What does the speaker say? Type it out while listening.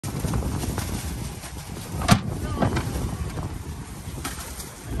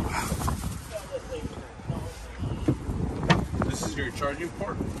your charging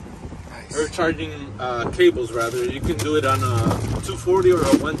port. Nice. Or charging cables rather. You can do it on a 240 or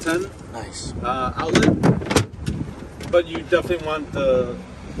a 110 Nice. Outlet. But you definitely want the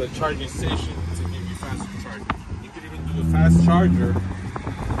charging station to give you faster charging. You could even do a fast charger.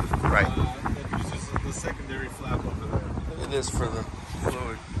 Right. That uses the secondary flap over there. Look at this for the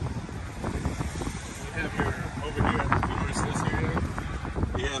fluid. You have your, over here, you notice this here?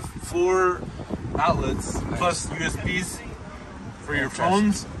 You have 4 outlets plus USBs for your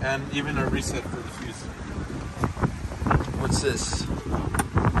phones and even a reset for the fuse. What's this?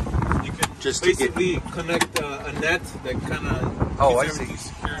 You can Just basically connect a net that kind of keeps everything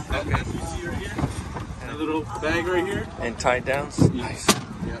secure. That net you see right here, and a little bag right here. And tie downs? Nice.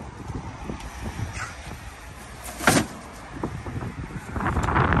 Yep.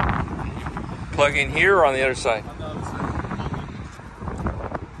 Plug in here or on the other side? On the other side.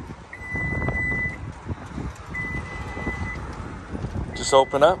 Just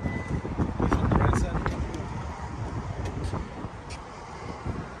open up. On the right side.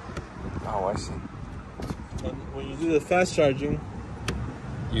 Oh, I see. And when you do the fast charging,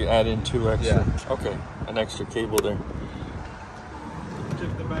 You add in 2 extra. Yeah. Okay, an extra cable there.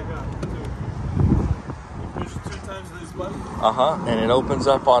 check the back out too. You push 2 times this button. And it opens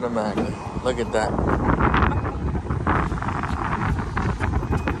up automatically. Look at that.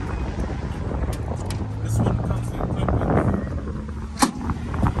 This one comes equipped with.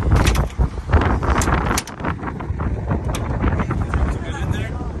 To get in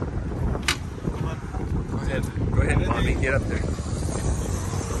there. Come on. Go ahead, mommy. Get up there.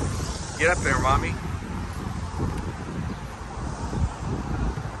 Get up there, mommy.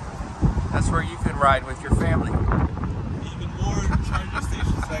 That's where you can ride with your family. Even more charging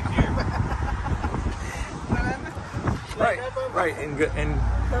stations back here. Right. In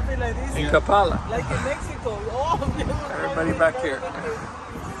Something like this. in Capala. Like in Mexico. Oh, Everybody back here.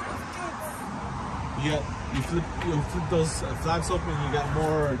 You flip those flaps open, you got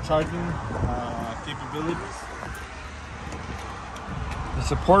more charging capabilities.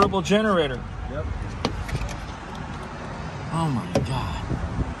 It's a portable generator. Yep. Oh my God.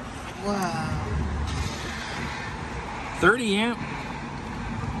 Wow. 30 amp.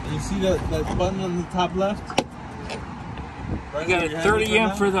 You see that button on the top left? Right You got a 30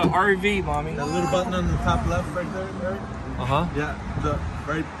 amp for the RV, mommy. That little button on the top left right there, Eric? Yeah, the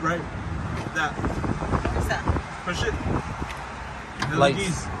right, that. What's that? Push it.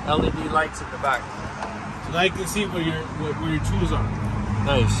 Lights. LED lights in the back. So now you can see where your tools are.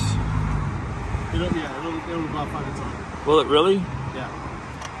 Nice. It'll about 5 its own. Will it really? Yeah.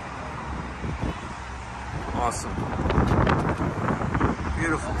 Awesome.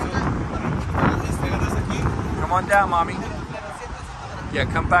 Beautiful. Come on down, mommy. Yeah,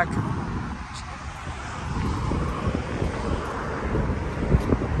 come back.